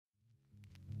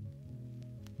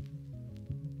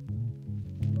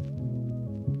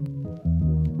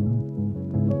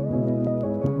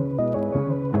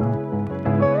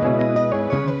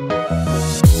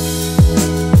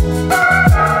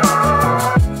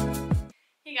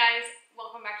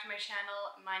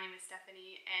channel. My name is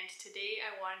Stephanie and today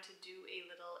I wanted to do a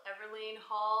little Everlane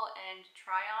haul and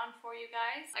try on for you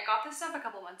guys. I got this stuff a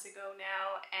couple months ago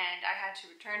now and I had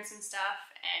to return some stuff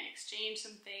and exchange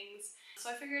some things. So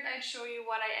I figured I'd show you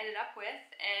what I ended up with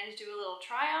and do a little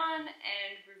try on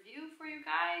and review for you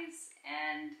guys,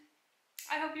 and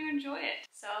I hope you enjoy it.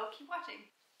 So keep watching.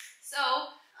 So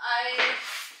I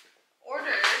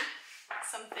ordered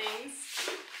some things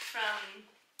from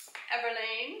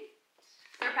Everlane.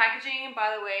 Their packaging,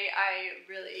 by the way, I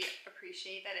really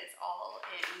appreciate that it's all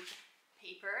in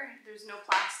paper. There's no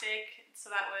plastic, so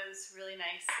that was really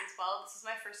nice as well. This is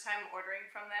my first time ordering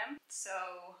from them, so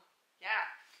yeah.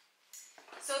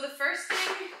 So the first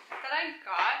thing that I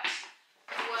got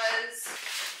was,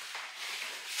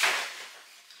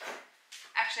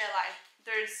 actually I lied,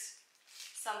 there's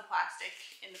some plastic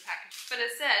in the package, but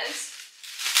it says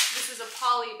this is a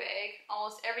poly bag.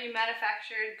 Almost every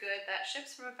manufactured good that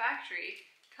ships from a factory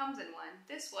comes in one.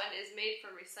 This one is made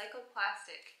from recycled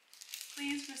plastic.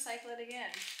 Please recycle it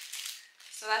again.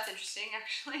 So that's interesting,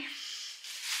 actually.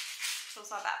 So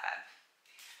it's not that bad.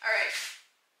 All right.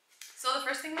 So the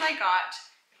first thing that I got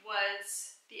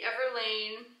was the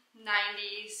Everlane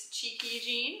 90s Cheeky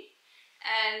Jean.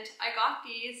 And I got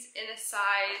these in a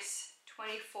size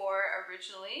 24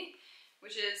 originally,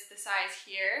 which is the size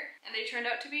here, and they turned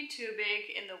out to be too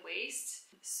big in the waist.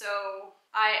 So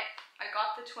I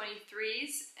got the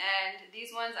 23s, and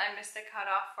these ones I missed the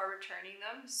cutoff for returning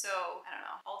them, so I don't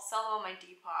know. I'll sell them on my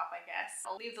Depop, I guess.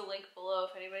 I'll leave the link below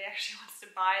if anybody actually wants to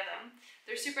buy them.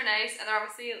 They're super nice, and they're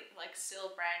obviously like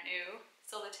still brand new,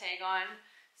 still the tag on.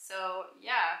 So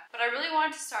yeah, but I really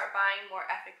wanted to start buying more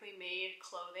ethically made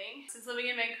clothing. Since living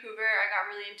in Vancouver, I got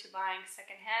really into buying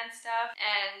secondhand stuff,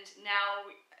 and now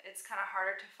it's kind of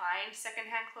harder to find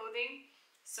secondhand clothing.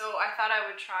 So I thought I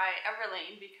would try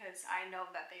Everlane because I know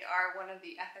that they are one of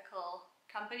the ethical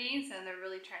companies and they're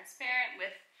really transparent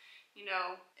with, you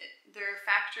know, their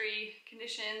factory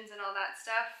conditions and all that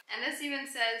stuff. And this even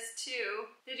says too,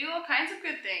 they do all kinds of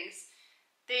good things.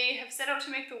 They have set out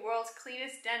to make the world's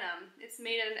cleanest denim. It's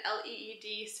made at an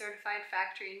LEED certified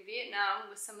factory in Vietnam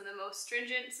with some of the most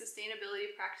stringent sustainability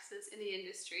practices in the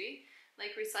industry,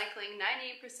 like recycling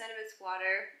 98% of its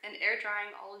water and air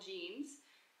drying all jeans.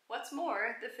 What's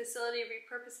more, the facility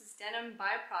repurposes denim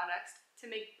byproducts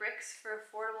to make bricks for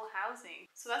affordable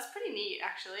housing. So that's pretty neat,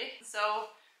 actually.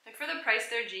 So, like, for the price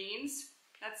of their jeans,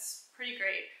 that's pretty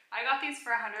great. I got these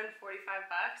for 145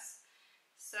 bucks.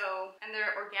 So, and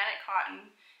they're organic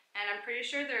cotton, and I'm pretty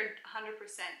sure they're 100%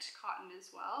 cotton as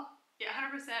well. Yeah,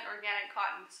 100% organic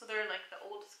cotton. So they're like the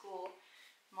old school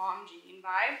mom jean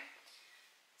vibe.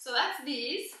 So that's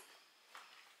these.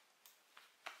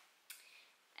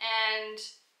 And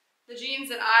the jeans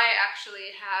that I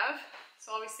actually have,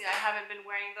 so obviously I haven't been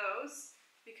wearing those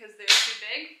because they're too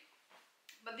big,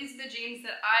 but these are the jeans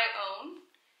that I own,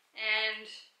 and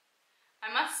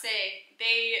I must say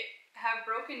they have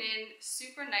broken in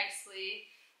super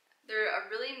nicely. They're a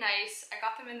really nice, I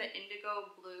got them in the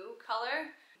indigo blue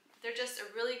color. They're just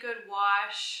a really good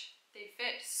wash. They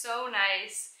fit so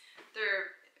nice.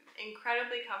 They're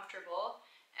incredibly comfortable.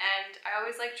 And I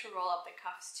always like to roll up the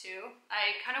cuffs too.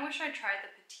 I kind of wish I tried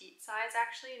the petite size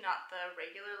actually, not the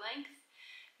regular length,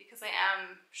 because I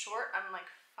am short. I'm like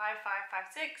 5'5",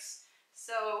 5'6".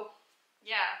 So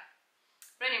yeah.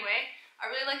 But anyway, I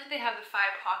really like that they have the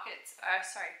 5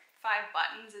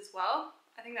 buttons as well.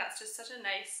 I think that's just such a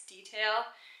nice detail,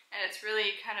 and it's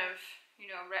really kind of, you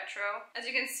know, retro. As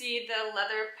you can see, the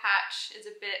leather patch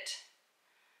is a bit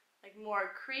like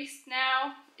more creased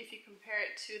now if you compare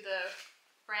it to the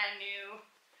brand new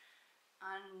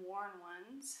unworn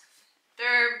ones.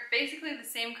 They're basically the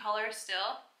same color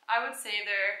still. I would say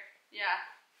they're, yeah,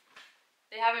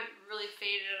 they haven't really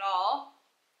faded at all.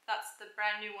 That's the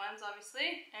brand new ones,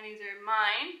 obviously, and these are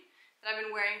mine that I've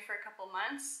been wearing for a couple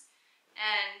months,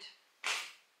 and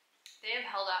they have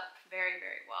held up very,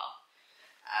 very well.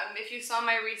 If you saw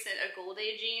my recent A Gold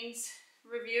Day jeans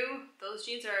review, those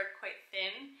jeans are quite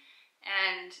thin,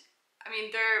 and I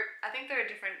mean, I think they're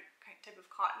a different type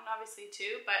of cotton obviously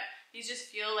too, but these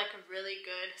just feel like a really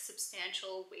good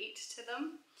substantial weight to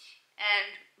them and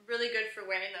really good for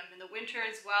wearing them in the winter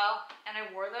as well. And I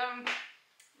wore them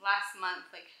last month,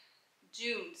 like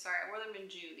June, sorry, I wore them in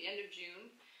June, the end of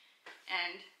June,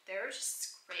 and they're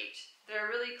just great. They're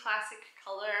a really classic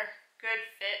color, good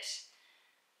fit.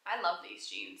 I love these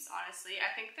jeans, honestly.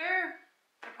 I think they're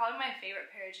probably my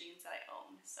favorite pair of jeans that I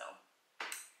own, so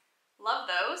love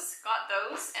those, got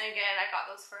those, and again, I got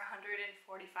those for $145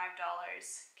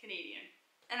 Canadian.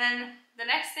 And then the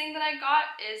next thing that I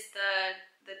got is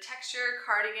the texture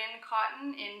cardigan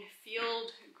cotton in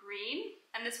field green.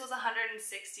 and this was $160,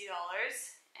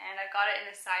 and I got it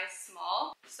in a size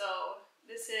small. So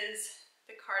this is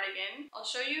the cardigan. I'll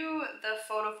show you the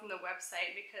photo from the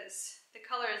website because the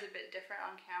color is a bit different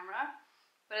on camera,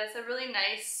 but it's a really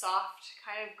nice soft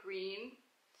kind of green,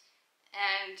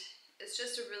 and it's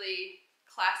just a really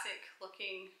classic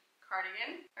looking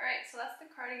cardigan. Alright, so that's the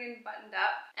cardigan buttoned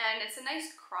up, and it's a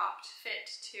nice cropped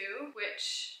fit too,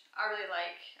 which I really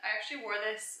like. I actually wore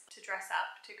this to dress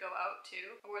up to go out to.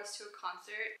 I wore this to a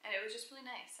concert, and it was just really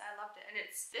nice. I loved it. And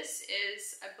this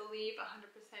is, I believe,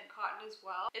 100% cotton as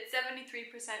well. It's 73%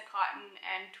 cotton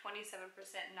and 27%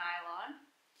 nylon.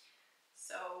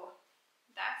 So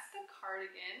that's the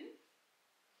cardigan.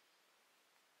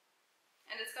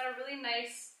 And it's got a really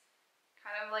nice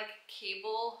kind of like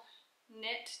cable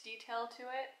knit detail to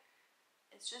it.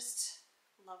 It's just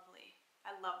lovely.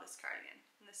 I love this cardigan.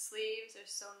 And the sleeves are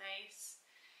so nice.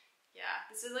 Yeah,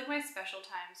 this is like my special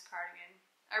times cardigan.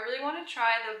 I really want to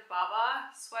try the Baba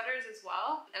sweaters as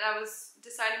well. And I was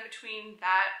deciding between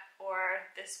that or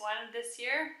this one this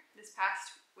year, this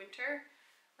past winter,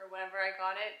 or whenever I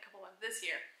got it, a couple months this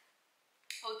year.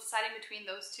 I was deciding between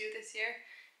those two this year,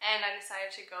 and I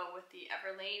decided to go with the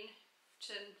Everlane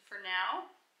for now.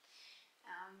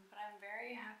 But I'm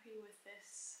very happy with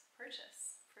this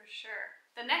purchase, for sure.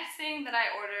 The next thing that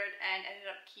I ordered and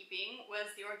ended up keeping was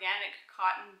the organic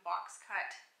cotton box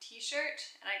cut t-shirt,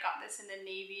 and I got this in the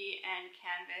navy and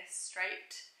canvas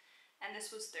striped, and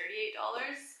this was $38.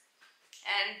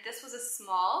 And this was a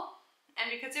small,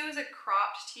 and because it was a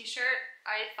cropped t-shirt,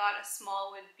 I thought a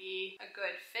small would be a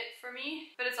good fit for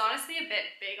me, but it's honestly a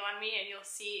bit big on me, and you'll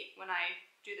see when I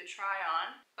do the try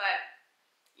on. But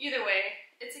either way,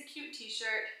 it's a cute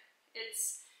t-shirt.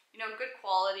 It's, you know, good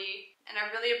quality, and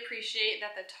I really appreciate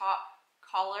that the top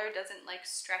collar doesn't like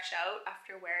stretch out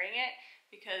after wearing it,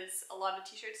 because a lot of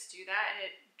t-shirts do that and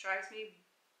it drives me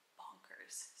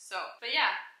bonkers. So, but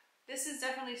yeah, this has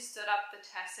definitely stood up the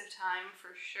test of time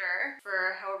for sure,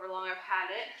 for however long I've had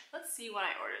it. Let's see when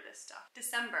I ordered this stuff.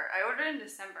 December. I ordered in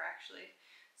December actually.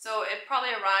 So it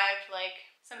probably arrived like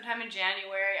sometime in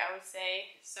January, I would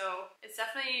say. So it's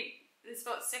definitely, it's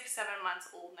about 6-7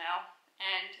 months old now,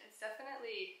 and it's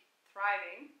definitely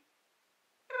thriving.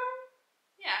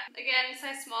 Yeah, again,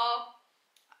 size small,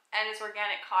 and it's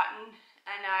organic cotton,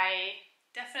 and I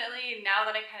definitely, now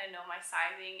that I kind of know my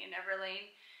sizing in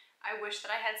Everlane, I wish that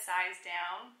I had sized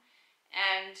down,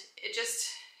 and it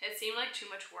seemed like too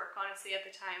much work honestly at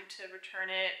the time to return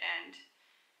it, and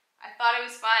I thought it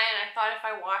was fine. I thought if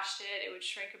I washed it, it would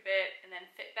shrink a bit and then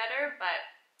fit better, but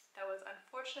that was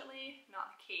unfortunately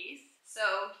not the case.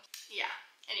 So yeah,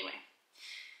 anyway.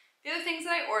 The other things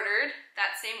that I ordered,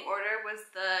 that same order, was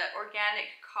the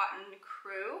organic cotton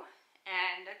crew,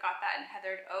 and I got that in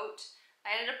heathered oat.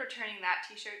 I ended up returning that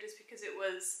t-shirt just because it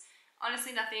was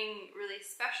honestly nothing really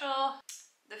special.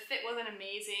 The fit wasn't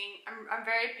amazing. I'm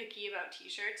very picky about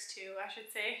t-shirts too, I should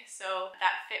say, so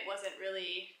that fit wasn't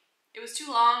really, it was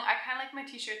too long. I kind of like my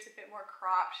t-shirts a bit more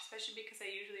cropped, especially because I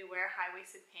usually wear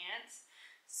high-waisted pants.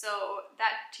 So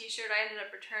that t-shirt I ended up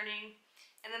returning.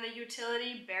 And then the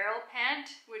utility barrel pant,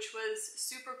 which was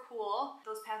super cool.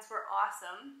 Those pants were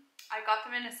awesome. I got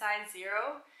them in a size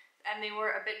 0, and they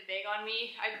were a bit big on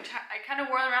me. I kind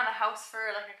of wore them around the house for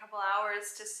like a couple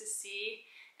hours just to see,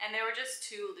 and they were just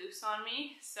too loose on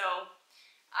me. So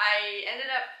I ended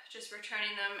up just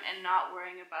returning them and not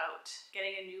worrying about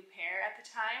getting a new pair at the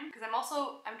time, because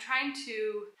I'm trying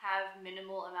to have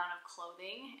minimal amount of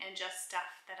clothing and just stuff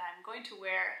that I'm going to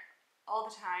wear all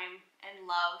the time and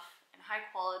love and high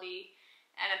quality,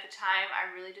 and at the time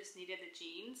I really just needed the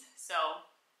jeans, so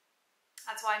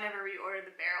that's why I never reordered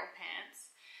the barrel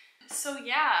pants. So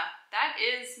yeah, that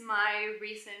is my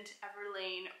recent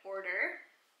Everlane order.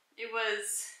 It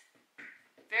was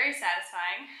very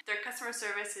satisfying. Their customer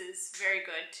service is very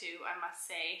good too, I must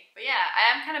say. But yeah, I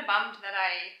am kind of bummed that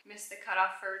I missed the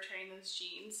cutoff for returning those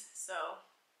jeans, so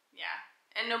yeah.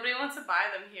 And nobody wants to buy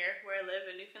them here where I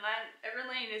live in Newfoundland.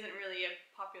 Everlane isn't really a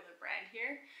popular brand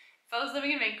here. If I was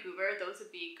living in Vancouver, those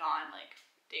would be gone like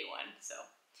day one. So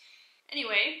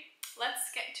anyway,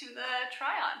 let's get to the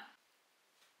try on.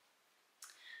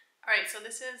 Alright, so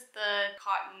this is the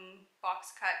cotton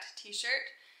box cut t-shirt.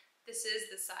 This is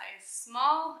the size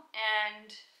small,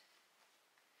 and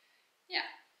yeah.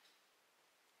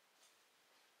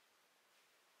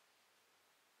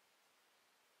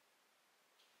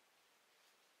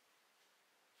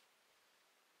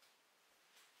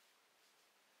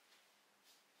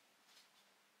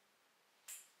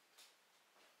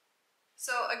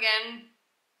 So again,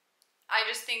 I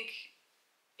just think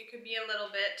it could be a little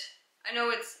bit, I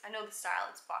know the style,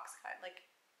 it's box cut, like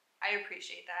I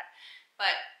appreciate that,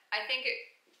 but I think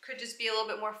could just be a little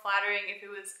bit more flattering if it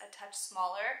was a touch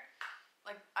smaller.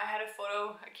 Like I had a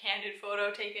candid photo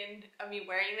taken of me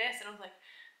wearing this and I was like,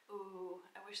 ooh,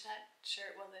 I wish that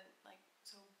shirt wasn't like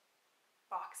so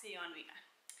boxy on me.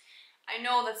 I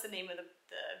know that's the name of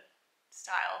the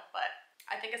style, but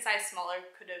I think a size smaller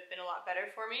could have been a lot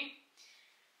better for me.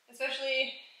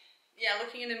 Especially, yeah,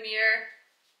 looking in the mirror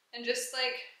and just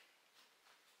like,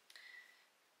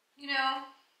 you know,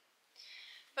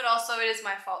 but also it is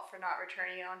my fault for not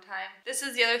returning it on time. This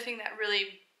is the other thing that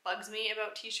really bugs me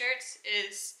about t-shirts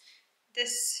is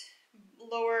this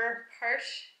lower part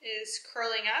is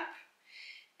curling up,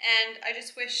 and I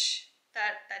just wish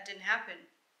that that didn't happen,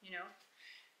 you know.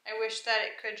 I wish that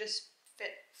it could just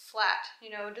fit flat, you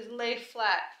know, just lay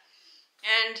flat.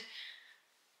 And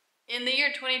in the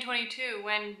year 2022,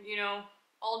 when, you know,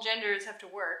 all genders have to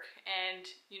work and,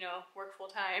 you know, work full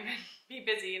time and be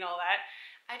busy and all that,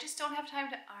 I just don't have time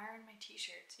to iron my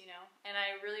t-shirts, you know, and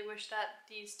I really wish that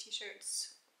these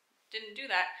t-shirts didn't do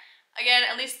that. Again,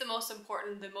 at least the most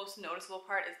important, the most noticeable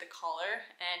part is the collar,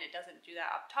 and it doesn't do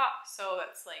that up top, so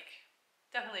that's like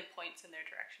definitely points in their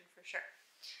direction for sure.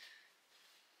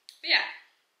 But yeah,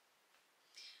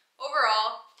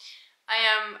 overall, I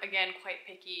am again quite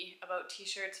picky about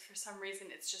t-shirts. For some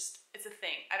reason, it's a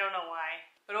thing. I don't know why,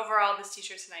 but overall this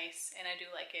t-shirt's nice and I do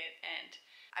like it, and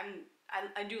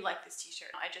I do like this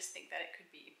t-shirt. I just think that it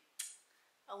could be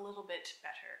a little bit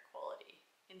better quality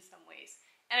in some ways.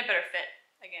 And a better fit,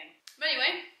 again. But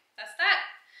anyway, that's that.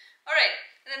 Alright,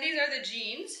 and then these are the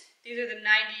jeans. These are the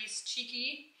 90s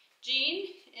cheeky jean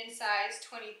in size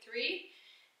 23.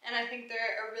 And I think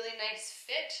they're a really nice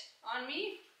fit on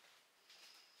me.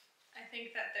 I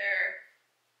think that they're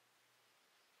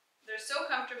so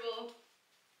comfortable.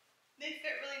 They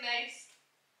fit really nice.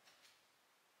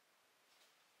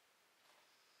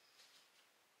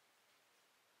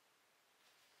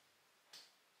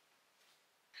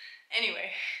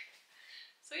 Anyway,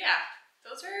 so yeah,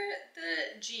 those are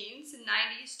the jeans,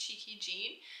 90s cheeky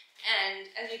jean.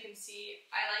 And as you can see,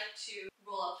 I like to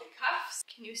roll out the cuffs.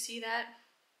 Can you see that?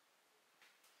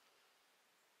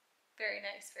 Very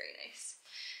nice, very nice.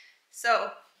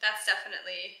 So that's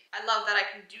definitely, I love that I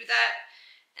can do that.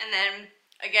 And then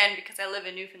again, because I live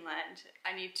in Newfoundland,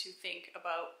 I need to think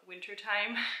about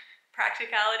wintertime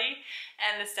practicality.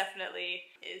 And this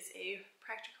definitely is a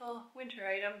practical winter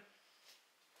item.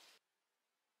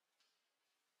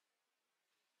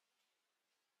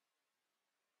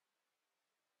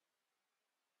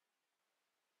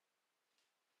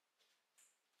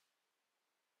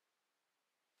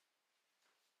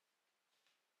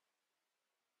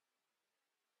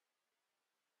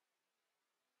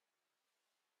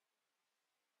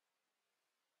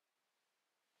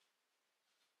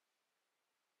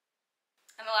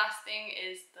 And the last thing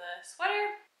is the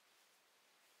sweater.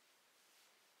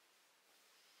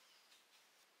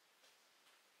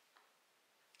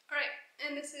 Alright,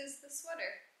 and this is the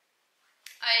sweater.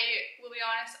 I will be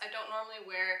honest, I don't normally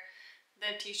wear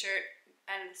the t-shirt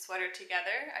and the sweater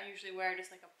together. I usually wear just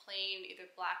like a plain, either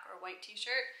black or white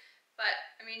t-shirt. But,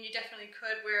 I mean, you definitely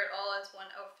could wear it all as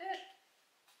one outfit.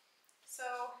 So,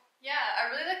 yeah, I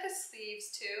really like the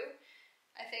sleeves too.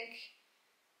 I think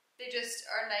they just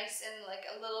are nice and like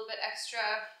a little bit extra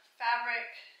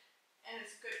fabric, and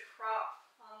it's a good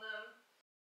crop on them.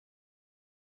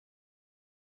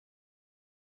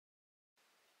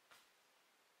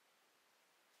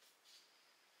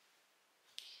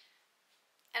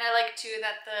 And I like too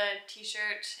that the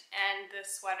t-shirt and the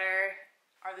sweater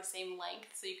are the same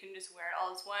length, so you can just wear it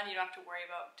all as one. You don't have to worry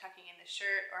about tucking in the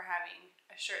shirt or having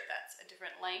a shirt that's a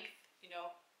different length, you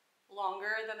know,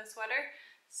 longer than the sweater.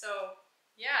 So,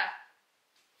 yeah.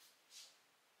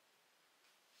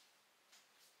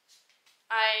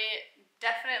 I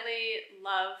definitely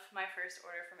love my first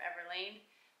order from Everlane,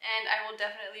 and I will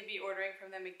definitely be ordering from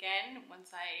them again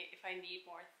if I need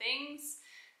more things.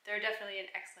 They're definitely an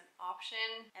excellent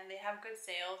option, and they have good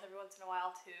sales every once in a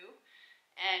while too.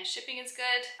 And shipping is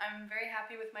good. I'm very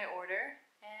happy with my order,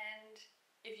 and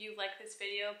if you like this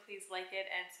video, please like it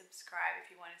and subscribe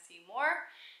if you want to see more,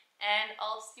 and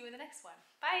I'll see you in the next one.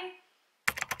 Bye!